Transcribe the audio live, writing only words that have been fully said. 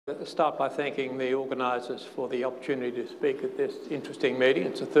Start by thanking the organisers for the opportunity to speak at this interesting meeting.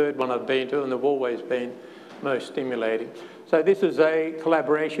 It's the third one I've been to, and they've always been most stimulating. So this is a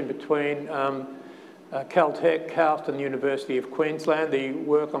collaboration between Caltech, CAUST and the University of Queensland. The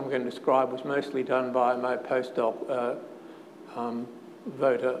work I'm going to describe was mostly done by my postdoc,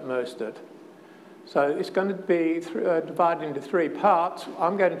 voter Mostert. So it's going to be divided into three parts.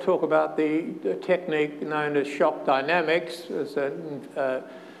 I'm going to talk about the technique known as shock dynamics, as a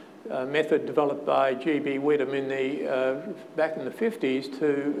method developed by G.B. Whittam back in the 50s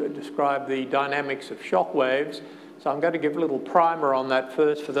to describe the dynamics of shock waves. So I'm going to give a little primer on that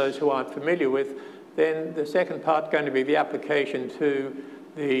first for those who aren't familiar with. Then the second part is going to be the application to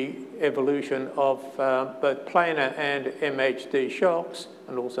the evolution of both planar and MHD shocks,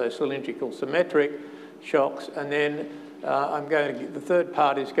 and also cylindrical symmetric shocks. And then the third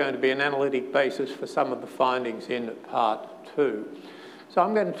part is going to be an analytic basis for some of the findings in part 2. So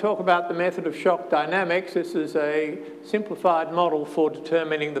I'm going to talk about the method of shock dynamics. This is a simplified model for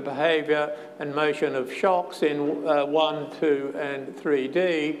determining the behaviour and motion of shocks in 1, 2 and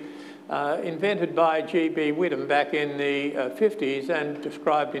 3D, invented by G.B. Whittam back in the 50s and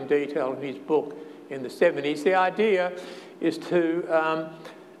described in detail in his book in the 70s. The idea is to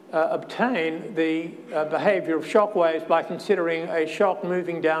obtain the behaviour of shock waves by considering a shock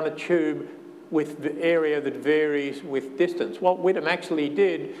moving down a tube with the area that varies with distance. What Whittam actually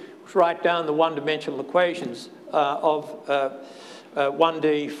did was write down the one-dimensional equations of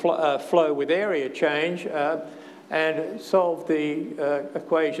 1D flow with area change and solve the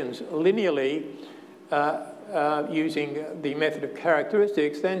equations linearly using the method of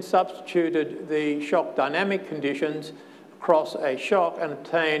characteristics, then substituted the shock dynamic conditions across a shock and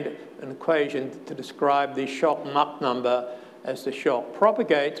obtained an equation to describe the shock Mach number as the shock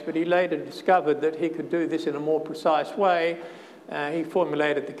propagates. But he later discovered that he could do this in a more precise way. He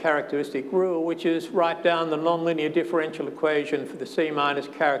formulated the characteristic rule, which is write down the nonlinear differential equation for the C-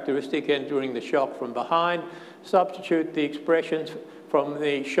 characteristic entering the shock from behind, substitute the expressions from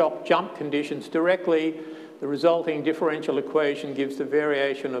the shock jump conditions directly. The resulting differential equation gives the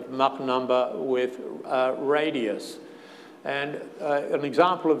variation of Mach number with radius. And an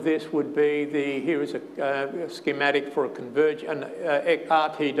example of this would be here is a schematic for an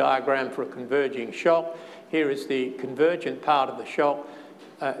RT diagram for a converging shock. Here is the convergent part of the shock.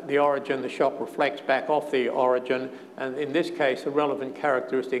 The origin, the shock reflects back off the origin. And in this case, the relevant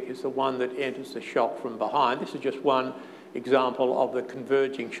characteristic is the one that enters the shock from behind. This is just one example of the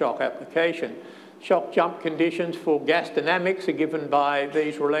converging shock application. Shock jump conditions for gas dynamics are given by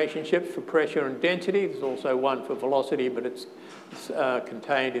these relationships for pressure and density. There's also one for velocity, but it's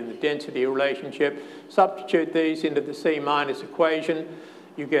contained in the density relationship. Substitute these into the C- equation.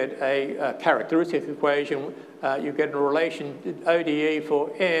 You get a characteristic equation. You get a relation ODE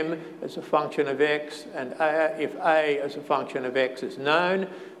for M as a function of x, and if A as a function of x is known.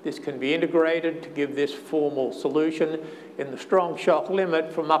 This can be integrated to give this formal solution. In the strong shock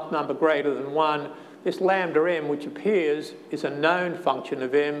limit for Mach number greater than 1, this lambda m, which appears, is a known function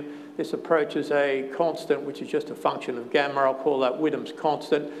of m. This approaches a constant, which is just a function of gamma. I'll call that Whittam's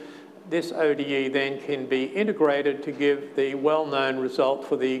constant. This ODE then can be integrated to give the well-known result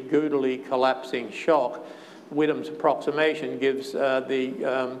for the Gudeley collapsing shock. Whittam's approximation gives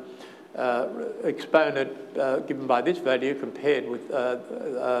the exponent given by this value compared with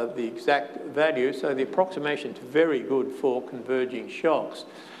the exact value. So the approximation is very good for converging shocks.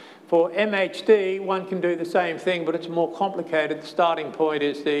 For MHD, one can do the same thing, but it's more complicated. The starting point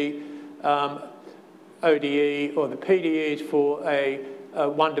is the ODE or the PDEs for a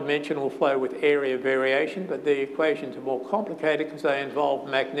one-dimensional flow with area variation, but the equations are more complicated because they involve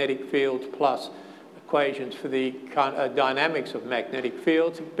magnetic fields plus equations for the dynamics of magnetic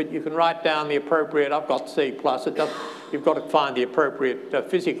fields. But you can write down the appropriate, I've got C plus, you've got to find the appropriate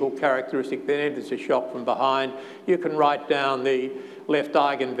physical characteristic that enters a shock from behind. You can write down the left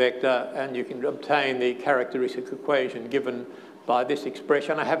eigenvector and you can obtain the characteristic equation given by this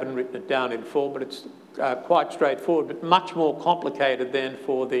expression. I haven't written it down in full, but it's quite straightforward, but much more complicated than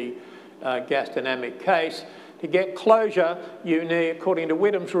for the gas dynamic case. To get closure, you need, according to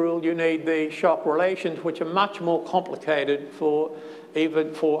Whittam's rule, you need the shock relations, which are much more complicated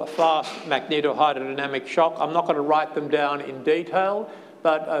even for a fast magnetohydrodynamic shock. I'm not going to write them down in detail,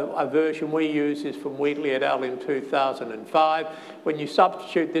 but a version we use is from Wheatley et al. In 2005. When you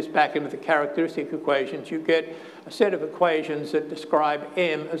substitute this back into the characteristic equations, you get a set of equations that describe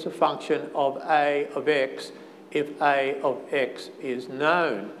m as a function of A of x if A of x is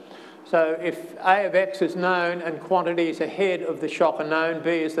known. So if A of x is known and quantities ahead of the shock are known, B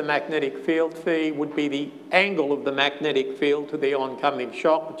is the magnetic field, phi would be the angle of the magnetic field to the oncoming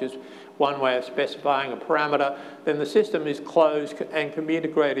shock, which is one way of specifying a parameter, then the system is closed and can be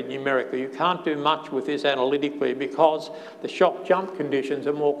integrated numerically. You can't do much with this analytically because the shock jump conditions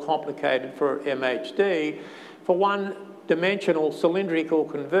are more complicated for MHD. For one-dimensional cylindrical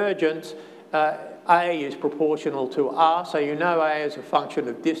convergence, A is proportional to R, so you know A is a function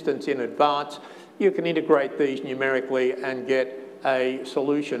of distance in advance. You can integrate these numerically and get a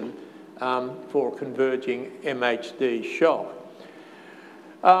solution for converging MHD shock.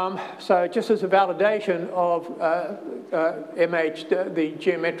 So just as a validation of MHD, the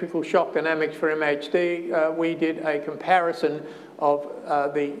geometrical shock dynamics for MHD, we did a comparison of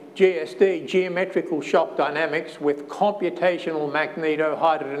the GSD, geometrical shock dynamics, with computational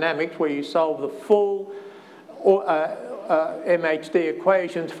magnetohydrodynamics, where you solve the full MHD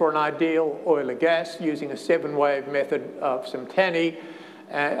equations for an ideal oil or gas using a 7-wave method of Samtaney.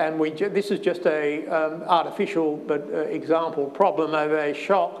 And this is just a artificial but example problem of a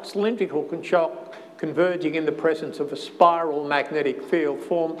shock, cylindrical shock converging in the presence of a spiral magnetic field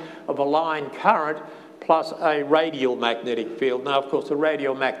form of a line current plus a radial magnetic field. Now, of course, the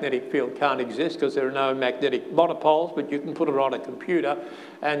radial magnetic field can't exist because there are no magnetic monopoles, but you can put it on a computer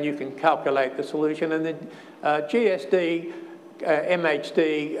and you can calculate the solution. And then GSD,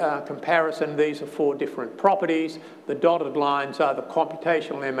 MHD comparison, these are 4 different properties. The dotted lines are the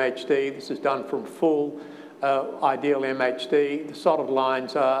computational MHD. This is done from full ideal MHD. The solid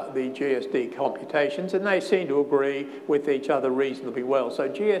lines are the GSD computations, and they seem to agree with each other reasonably well. So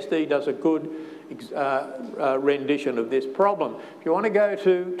GSD does a good rendition of this problem. If you want to go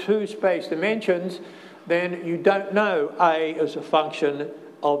to 2 space dimensions, then you don't know A as a function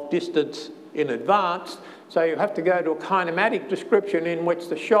of distance in advance. So you have to go to a kinematic description in which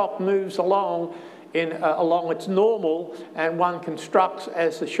the shock moves along along its normal, and one constructs,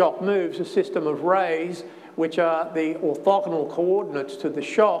 as the shock moves, a system of rays which are the orthogonal coordinates to the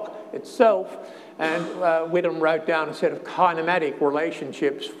shock itself. And Whittam wrote down a set of kinematic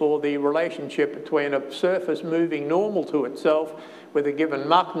relationships for the relationship between a surface moving normal to itself with a given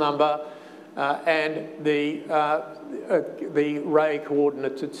Mach number and the ray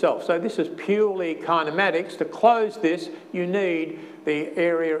coordinates itself. So this is purely kinematics. To close this, you need the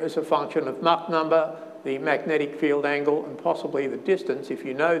area as a function of Mach number, the magnetic field angle, and possibly the distance, if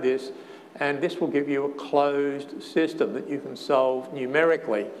you know this. And this will give you a closed system that you can solve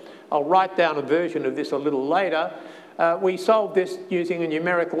numerically. I'll write down a version of this a little later. We solved this using a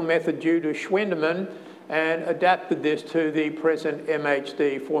numerical method due to Schwendemann and adapted this to the present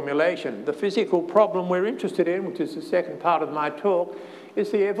MHD formulation. The physical problem we're interested in, which is the second part of my talk,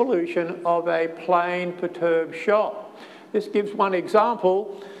 is the evolution of a plane perturbed shock. This gives one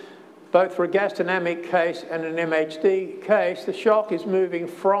example. Both for a gas dynamic case and an MHD case, the shock is moving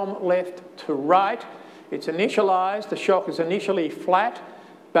from left to right. It's initialized. The shock is initially flat.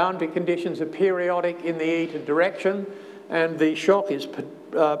 Boundary conditions are periodic in the eta direction, and the shock is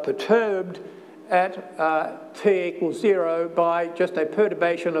perturbed at t equals 0 by just a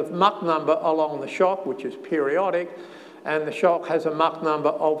perturbation of Mach number along the shock, which is periodic, and the shock has a Mach number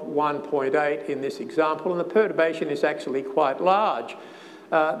of 1.8 in this example, and the perturbation is actually quite large.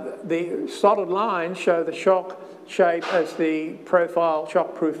 The solid lines show the shock shape as the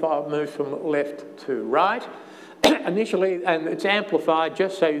shock profile moves from left to right. Initially, and it's amplified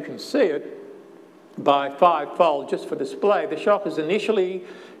just so you can see it by 5-fold, just for display. The shock is initially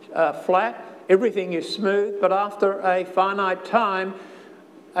flat, everything is smooth, but after a finite time,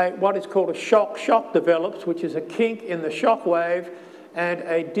 what is called a shock develops, which is a kink in the shock wave and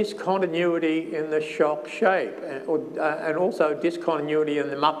a discontinuity in the shock shape, and also discontinuity in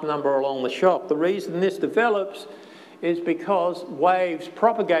the Mach number along the shock. The reason this develops is because waves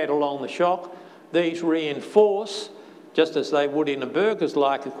propagate along the shock. These reinforce, just as they would in a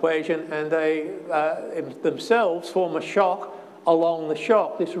Burgers-like equation, and they themselves form a shock along the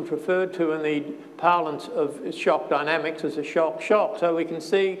shock. This is referred to in the parlance of shock dynamics as a shock. So we can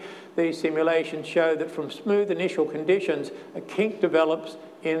see these simulations show that from smooth initial conditions, a kink develops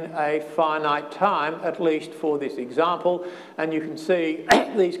in a finite time, at least for this example. And you can see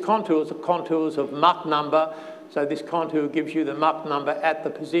these contours are contours of Mach number. So this contour gives you the Mach number at the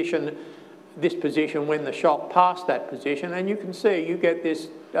position, this position when the shock passed that position. And you can see you get this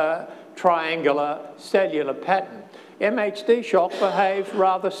triangular cellular pattern. MHD shock behaves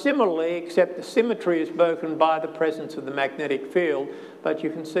rather similarly, except the symmetry is broken by the presence of the magnetic field, but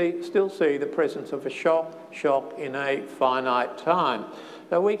you can still see the presence of a shock in a finite time.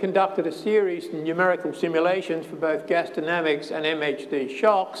 So we conducted a series of numerical simulations for both gas dynamics and MHD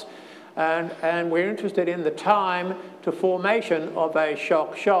shocks, And we're interested in the time to formation of a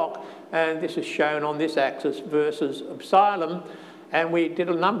shock, and this is shown on this axis versus epsilon. And we did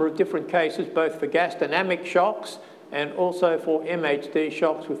a number of different cases, both for gas dynamic shocks and also for MHD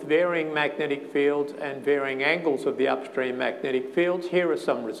shocks with varying magnetic fields and varying angles of the upstream magnetic fields. Here are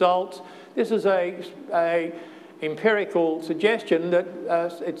some results. This is a empirical suggestion that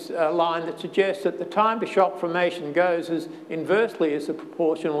it's a line that suggests that the time to shock formation goes as inversely as the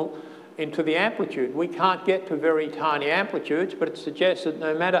proportional into the amplitude. We can't get to very tiny amplitudes, but it suggests that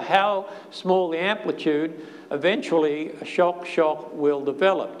no matter how small the amplitude, eventually a shock will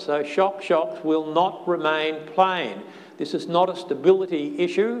develop. So shocks will not remain plane. This is not a stability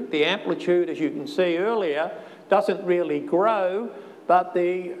issue. The amplitude, as you can see earlier, doesn't really grow, but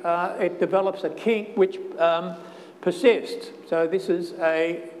it develops a kink which persists. So this is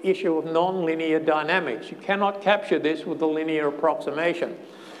an issue of non-linear dynamics. You cannot capture this with a linear approximation.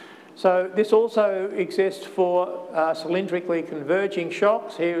 So this also exists for cylindrically converging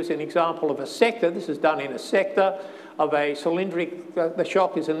shocks. Here is an example of a sector. This is done in a sector of a cylindric. The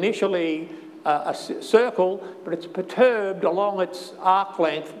shock is initially a circle, but it's perturbed along its arc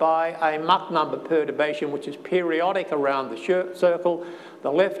length by a Mach number perturbation, which is periodic around the circle.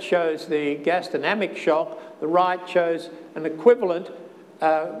 The left shows the gas dynamic shock. The right shows an equivalent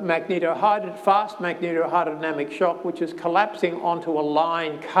fast magnetohydrodynamic shock, which is collapsing onto a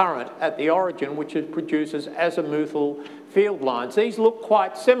line current at the origin, which produces azimuthal field lines. These look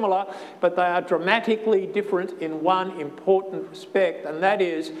quite similar, but they are dramatically different in one important respect, and that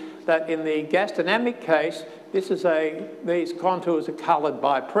is that in the gas dynamic case, these contours are coloured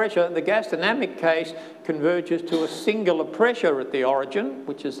by pressure. The gas dynamic case converges to a singular pressure at the origin,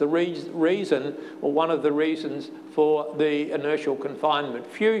 which is the reason, or one of the reasons for the inertial confinement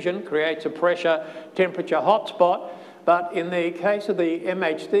fusion, creates a pressure temperature hotspot. But in the case of the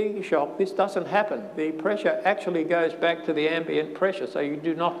MHD shock, this doesn't happen. The pressure actually goes back to the ambient pressure, so you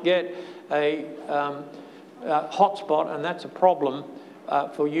do not get a hotspot, and that's a problem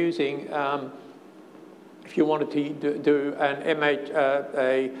for using if you wanted to do an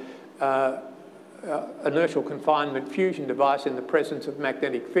inertial confinement fusion device in the presence of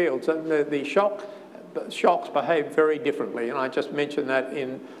magnetic fields. And the shocks behave very differently, and I just mentioned that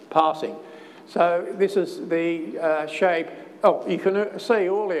in passing. So this is the shape. Oh, you can see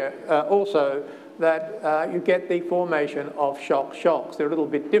earlier also that you get the formation of shocks. They're a little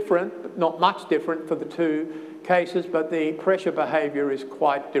bit different, but not much different for the two cases, but the pressure behaviour is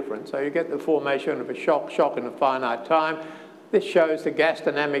quite different. So you get the formation of a shock in a finite time. This shows the gas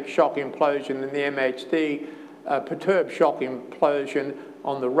dynamic shock implosion in the MHD perturbed shock implosion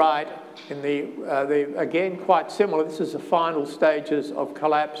on the right. In again, quite similar. This is the final stages of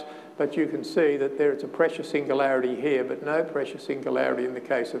collapse, but you can see that there is a pressure singularity here, but no pressure singularity in the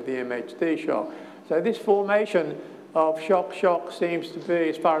case of the MHD shock. So this formation of shock seems to be,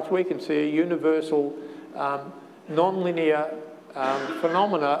 as far as we can see, a universal non-linear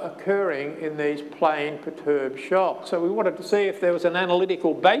phenomena occurring in these plane perturbed shocks. So we wanted to see if there was an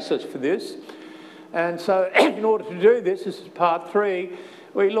analytical basis for this. And so in order to do this is part 3,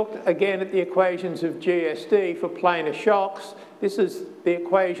 we looked again at the equations of GSD for planar shocks. This is the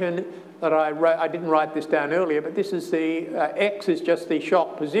equation that I wrote. I didn't write this down earlier, but this is the X is just the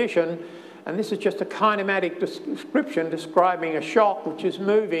shock position, and this is just a kinematic description describing a shock which is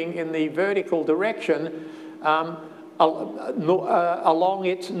moving in the vertical direction along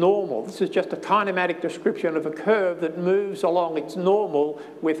its normal. This is just a kinematic description of a curve that moves along its normal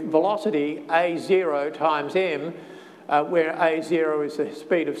with velocity a0 times m, where a0 is the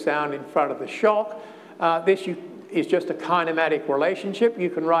speed of sound in front of the shock. This is just a kinematic relationship.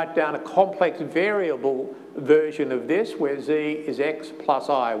 You can write down a complex variable version of this, where z is x plus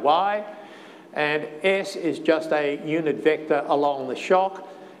i, y. And S is just a unit vector along the shock.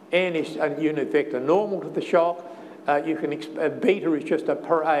 N is a unit vector normal to the shock. Beta is just a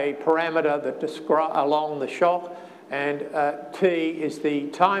parameter that describes along the shock. And T is the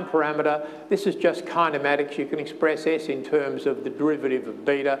time parameter. This is just kinematics. You can express S in terms of the derivative of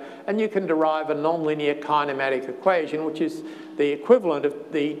beta. And you can derive a nonlinear kinematic equation, which is the equivalent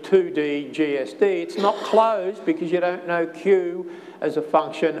of the 2D GSD. It's not closed because you don't know Q as a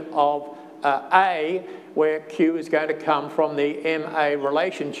function of A, where Q is going to come from the MA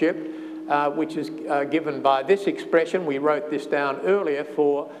relationship, which is given by this expression. We wrote this down earlier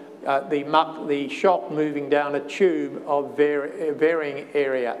for the shock moving down a tube of varying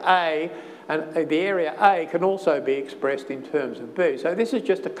area A, and the area A can also be expressed in terms of B. So this is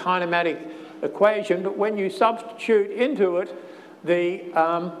just a kinematic equation, but when you substitute into it the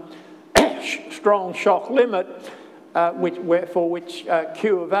strong shock limit, for which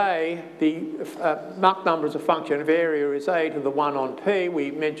Q of A, the Mach number as a function of area is A to the 1 on P,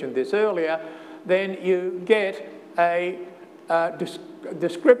 we mentioned this earlier, then you get a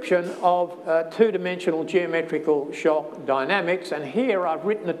description of two-dimensional geometrical shock dynamics. And here I've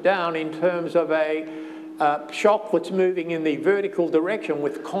written it down in terms of a shock that's moving in the vertical direction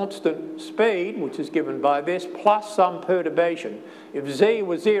with constant speed, which is given by this, plus some perturbation. If z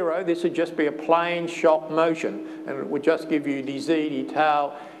was 0, this would just be a plain shock motion, and it would just give you dz, d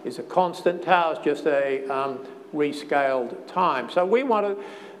tau is a constant, tau is just a rescaled time. So we want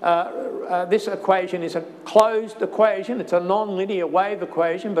to, this equation is a closed equation, it's a nonlinear wave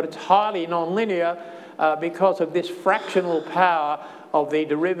equation, but it's highly nonlinear because of this fractional power of the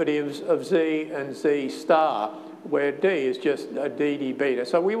derivatives of z and z star, where d is just dd beta.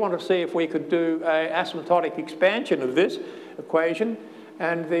 So we want to see if we could do an asymptotic expansion of this equation,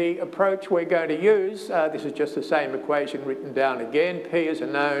 and the approach we're going to use, this is just the same equation written down again. P is a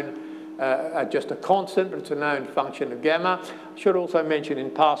known, just a constant, but it's a known function of gamma. I should also mention in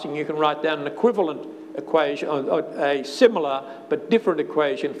passing, you can write down an equivalent equation, a similar but different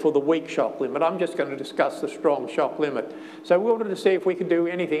equation for the weak shock limit. I'm just going to discuss the strong shock limit. So we wanted to see if we could do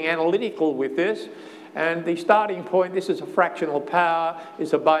anything analytical with this. And the starting point, this is a fractional power,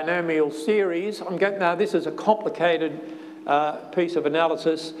 is a binomial series. Now this is a complicated piece of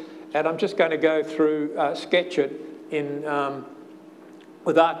analysis, and I'm just going to go through, sketch it in,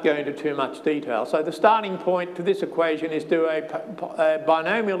 without going into too much detail. So the starting point to this equation is do a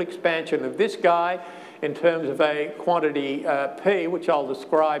binomial expansion of this guy in terms of a quantity P, which I'll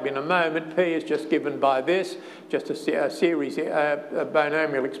describe in a moment. P is just given by this, just a series,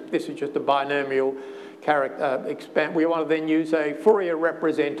 binomial, this is just a binomial expand. We want to then use a Fourier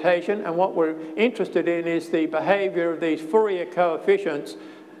representation, and what we're interested in is the behavior of these Fourier coefficients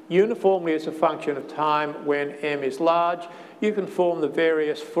uniformly as a function of time when m is large. You can form the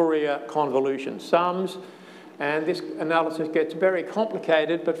various Fourier convolution sums, and this analysis gets very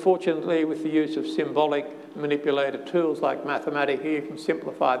complicated, but fortunately with the use of symbolic manipulator tools like Mathematica, you can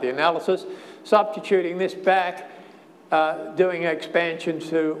simplify the analysis. Substituting this back, doing an expansion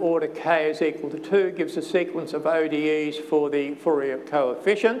to order k is equal to 2 gives a sequence of ODEs for the Fourier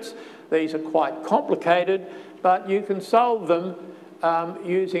coefficients. These are quite complicated, but you can solve them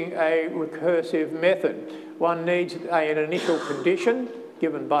using a recursive method. One needs an initial condition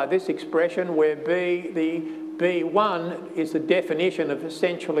given by this expression where the B1 is the definition of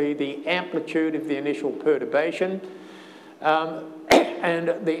essentially the amplitude of the initial perturbation. And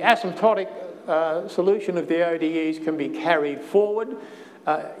the asymptotic solution of the ODEs can be carried forward.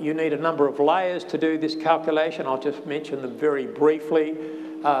 You need a number of layers to do this calculation. I'll just mention them very briefly.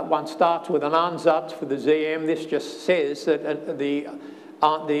 One starts with an ansatz for the ZM. This just says that the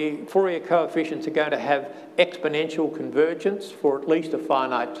Fourier coefficients are going to have exponential convergence for at least a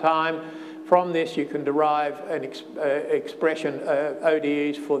finite time. From this, you can derive an expression,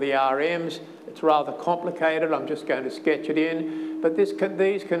 ODEs for the RMs. It's rather complicated. I'm just going to sketch it in. But this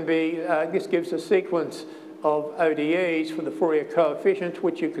gives a sequence of ODEs for the Fourier coefficients,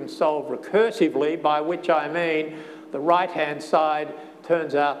 which you can solve recursively, by which I mean the right-hand side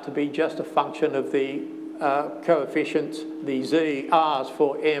turns out to be just a function of the coefficients, the ZRs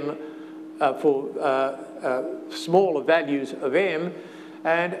for m, smaller values of m,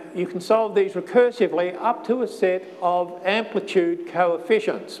 and you can solve these recursively up to a set of amplitude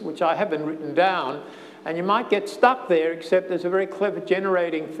coefficients, which I haven't written down, and you might get stuck there, except there's a very clever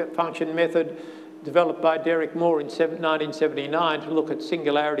generating function method developed by Derek Moore in 1979 to look at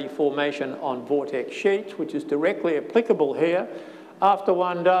singularity formation on vortex sheets, which is directly applicable here. After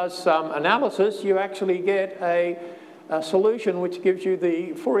one does some analysis, you actually get a solution which gives you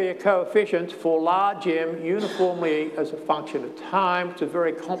the Fourier coefficients for large m uniformly as a function of time. It's a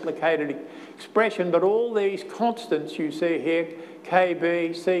very complicated expression, but all these constants you see here,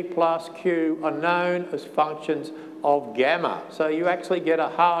 KB, C plus, Q, are known as functions of gamma. So you actually get a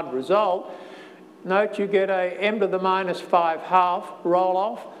hard result. Note you get a m to the minus 5 half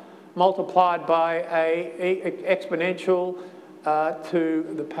roll-off multiplied by a exponential to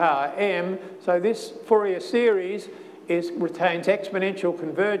the power m. So this Fourier series retains exponential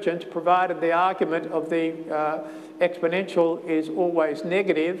convergence provided the argument of the exponential is always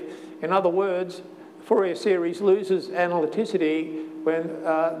negative. In other words, Fourier series loses analyticity when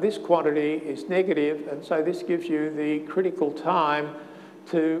this quantity is negative, and so this gives you the critical time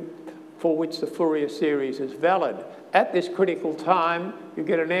for which the Fourier series is valid. At this critical time, you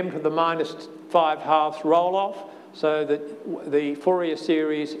get an m to the minus 5 halves roll-off, so that the Fourier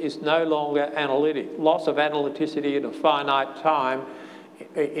series is no longer analytic. Loss of analyticity at a finite time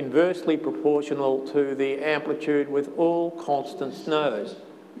inversely proportional to the amplitude with all constant snows.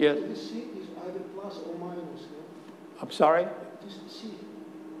 Yes? This C is either plus or minus. I'm sorry? This C.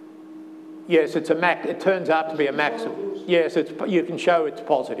 Yes, it's a it turns out to be a maximum. Yes, you can show it's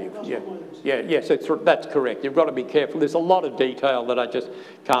positive. Yeah. Yeah, yes, that's correct. You've got to be careful. There's a lot of detail that I just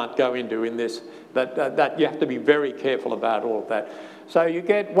can't go into in this, but that you have to be very careful about all of that. So you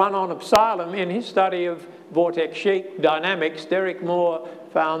get 1 on epsilon. In his study of vortex sheet dynamics, Derek Moore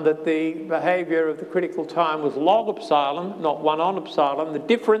found that the behaviour of the critical time was log epsilon, not 1 on epsilon. The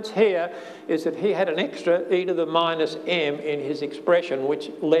difference here is that he had an extra e to the minus m in his expression,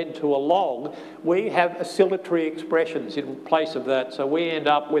 which led to a log. We have oscillatory expressions in place of that, so we end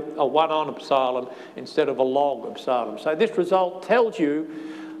up with a 1 on epsilon instead of a log epsilon. So this result tells you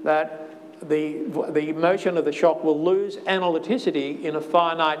that the motion of the shock will lose analyticity in a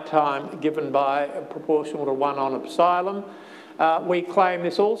finite time given by proportional to 1 on epsilon. We claim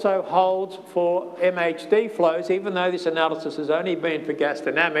this also holds for MHD flows, even though this analysis has only been for gas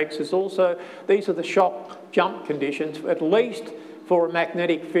dynamics. These are the shock jump conditions, at least for a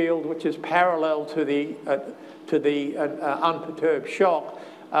magnetic field which is parallel to the unperturbed shock.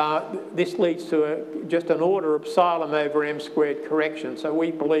 This leads to just an order epsilon over m squared correction. So we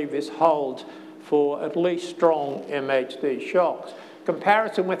believe this holds for at least strong MHD shocks.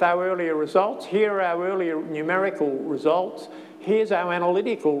 Comparison with our earlier results. Here are our earlier numerical results. Here's our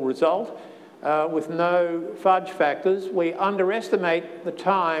analytical result with no fudge factors. We underestimate the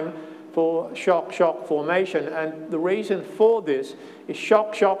time for shock-shock formation, and the reason for this is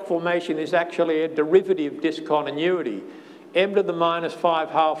shock-shock formation is actually a derivative discontinuity. M to the minus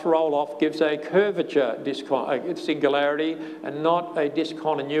 5 half roll-off gives a curvature singularity and not a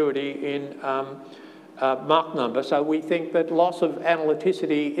discontinuity in Mach number. So we think that loss of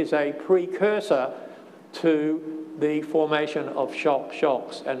analyticity is a precursor to the formation of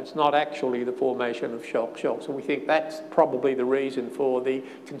shock-shocks, and it's not actually the formation of shock-shocks. So we think that's probably the reason for the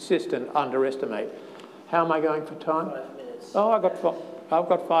consistent underestimate. How am I going for time? 5 minutes. Oh, I've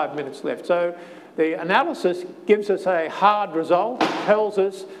got 5 minutes left. So the analysis gives us a hard result. It tells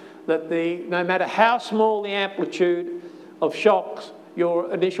us that no matter how small the amplitude of shocks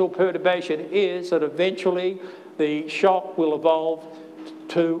your initial perturbation is, that eventually the shock will evolve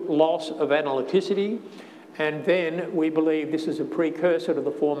to loss of analyticity. And then we believe this is a precursor to the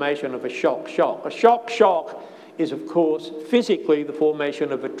formation of a shock-shock. A shock-shock is, of course, physically the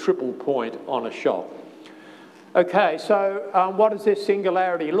formation of a triple point on a shock. Okay, so what does this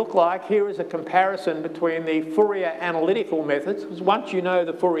singularity look like? Here is a comparison between the Fourier analytical methods, because once you know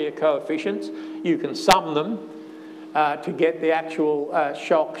the Fourier coefficients, you can sum them to get the actual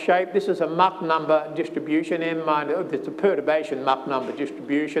shock shape. This is a Mach number distribution, it's a perturbation Mach number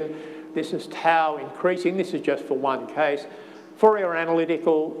distribution. This is tau increasing. This is just for one case. Fourier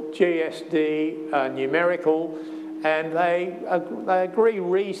analytical, GSD, numerical, and they agree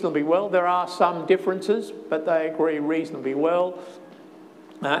reasonably well. There are some differences, but they agree reasonably well.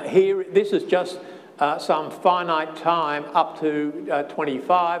 Here, this is just some finite time up to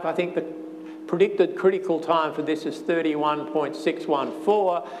 25. I think the predicted critical time for this is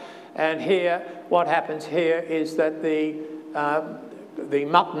 31.614. And here, what happens here is that the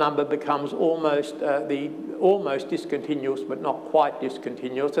Mach number becomes almost discontinuous, but not quite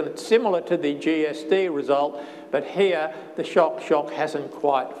discontinuous, and it's similar to the GSD result, but here the shock-shock hasn't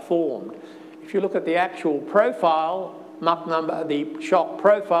quite formed. If you look at the actual profile, Mach number, the shock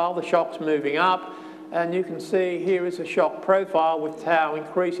profile, the shock's moving up, and you can see here is a shock profile with tau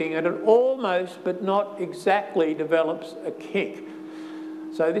increasing, and it almost, but not exactly, develops a kick.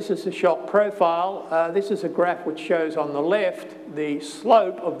 So this is the shock profile. This is a graph which shows on the left the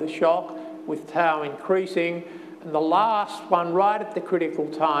slope of the shock with tau increasing. And the last one, right at the critical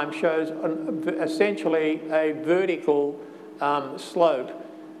time, shows essentially a vertical slope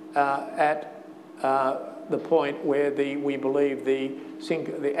at the point where we believe the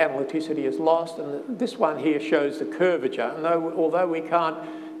analyticity is lost. And this one here shows the curvature. And although we can't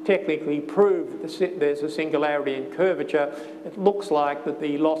technically prove that there's a singularity in curvature, it looks like that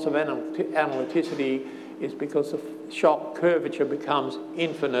the loss of analyticity is because the shock curvature becomes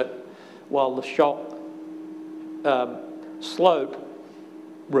infinite while the shock slope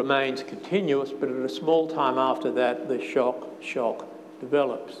remains continuous, but at a small time after that the shock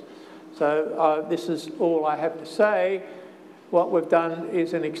develops. So this is all I have to say. What we've done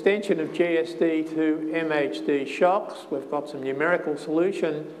is an extension of GSD to MHD shocks. We've got some numerical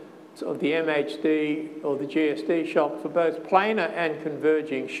solution of the MHD or the GSD shock for both planar and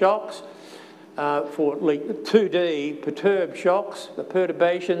converging shocks. For 2D perturbed shocks, the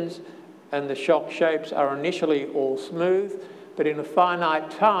perturbations and the shock shapes are initially all smooth, but in a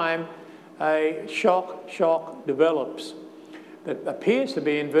finite time, a shock develops that appears to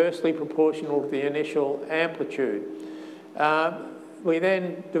be inversely proportional to the initial amplitude. We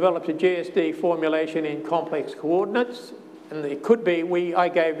then developed a GSD formulation in complex coordinates, and it could be, I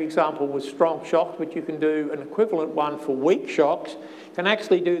gave the example with strong shocks, but you can do an equivalent one for weak shocks. You can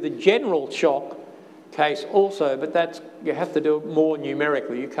actually do the general shock case also, but you have to do it more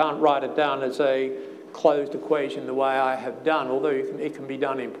numerically. You can't write it down as a closed equation the way I have done, although it can be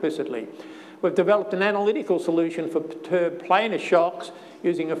done implicitly. We've developed an analytical solution for perturbed planar shocks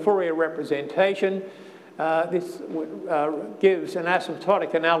using a Fourier representation. This gives an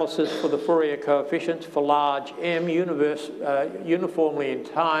asymptotic analysis for the Fourier coefficients for large M uniformly in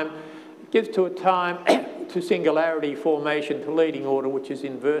time. It gives to a time to singularity formation to leading order, which is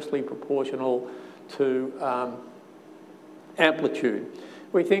inversely proportional to amplitude.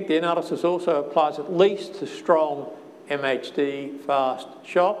 We think the analysis also applies at least to strong MHD fast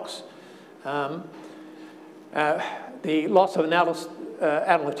shocks. The loss of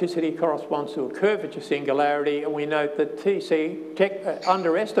analyticity corresponds to a curvature singularity, and we note that TC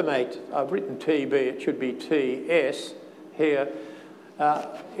underestimates, I've written TB, it should be TS here,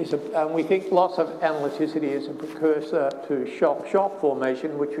 and we think loss of analyticity is a precursor to shock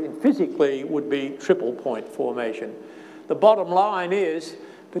formation, which physically would be triple point formation. The bottom line is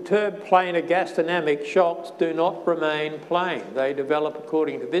perturbed planar gas dynamic shocks do not remain plane. They develop,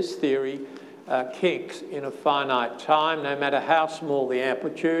 according to this theory, kinks in a finite time, no matter how small the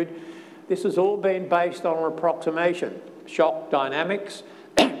amplitude. This has all been based on an approximation, shock dynamics.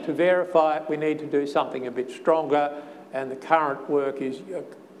 To verify it, we need to do something a bit stronger, and the current work is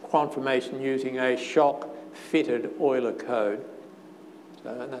confirmation using a shock-fitted Euler code.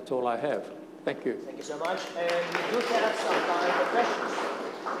 And that's all I have. Thank you. Thank you so much. And we do have some time for questions.